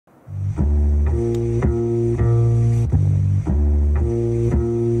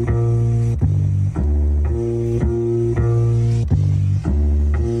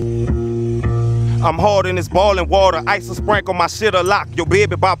I'm hard in this ballin' water. Ice will sprinkle my shit a lock. Your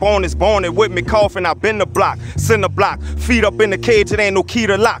baby bop on is born and with me coughing. I been the block, send the block. Feet up in the cage, it ain't no key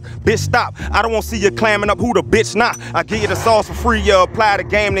to lock. Bitch, stop. I don't want to see you clamming up who the bitch not. I give you the sauce for free, you apply the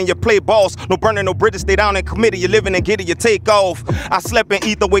game, then you play boss. No burning, no bridges, stay down in committee. You living and get it, you take off. I slept in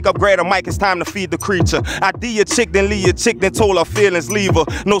ether, wake up, grab a mic, it's time to feed the creature. I D your chick, then leave your chick, then told her feelings, leave her.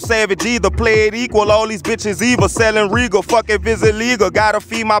 No savage either, play it equal. All these bitches evil, selling regal, fuck it, visit legal. Gotta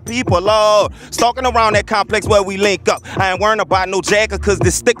feed my people, Lord. Stalking around that complex where we link up. I ain't worrying about no jacket, cause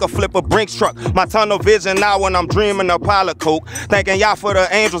this sticker flip a Brinks truck. My tunnel vision now when I'm dreaming of pilot coke. Thanking y'all for the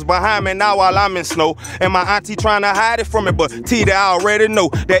angels behind me now while I'm in snow. And my auntie trying to hide it from me, but T that I already know.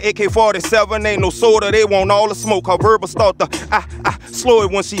 That AK-47 ain't no soda, they want all the smoke. Her verbal start to slow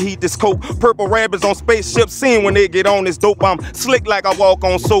it when she heat this coke. Purple rabbits on spaceships seen when they get on this dope. I'm slick like I walk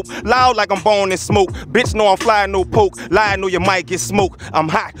on soap, loud like I'm born in smoke. Bitch know I'm flying no poke, lie know you might get smoked. I'm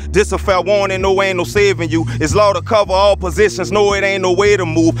hot, this a fair warning, no ain't no saving you. It's law to cover all positions, no it ain't no way to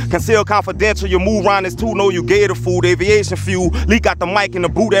move. Conceal confidential, you move around this too, know you gator food. Aviation fuel, leak out the mic in the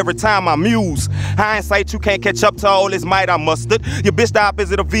boot every time I muse. Hindsight, you can't catch up to all this might I mustered. Your bitch the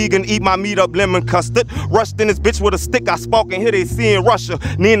opposite of vegan, eat my meat up lemon custard. Rushed in this bitch with a stick, I spark and hit they see in Russia.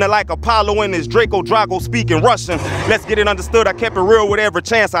 Nina like Apollo and this Draco Drago speaking Russian. Let's get it understood, I kept it real with every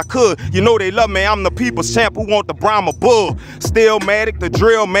chance I could. You know they love me, I'm the people's champ who want the Brahma bull. Stillmatic, the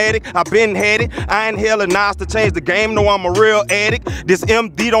drillmatic, I been had it. I inhale and Nas to change the game, know I'm a real addict. This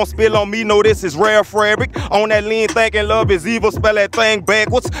MD don't spill on me, know this is rare fabric. On that lean thinking love is evil, spell that thing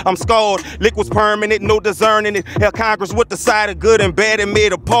backwards. I'm scarred, liquid's permanent, no discerning it. Hell, Congress with the side of good and bad and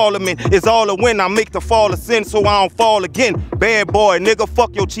made a parliament. It's all a win, I make the fall of sin so I don't fall again. Bad boy, nigga,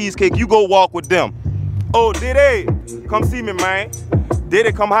 fuck your cheesecake, you go walk with them. Oh, Diddy, come see me, man.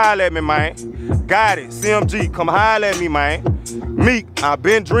 Diddy, come holler at me, man. Got it, CMG, come holler at me, man. Meek, I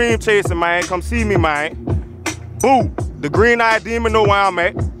been dream chasing, man, come see me, man. Boo, the green-eyed demon know where I'm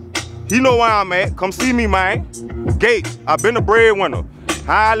at. He know where I'm at, come see me, man. Gates, I been a breadwinner.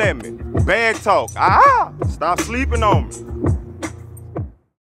 Holler at me. Bag talk. Stop sleeping on me.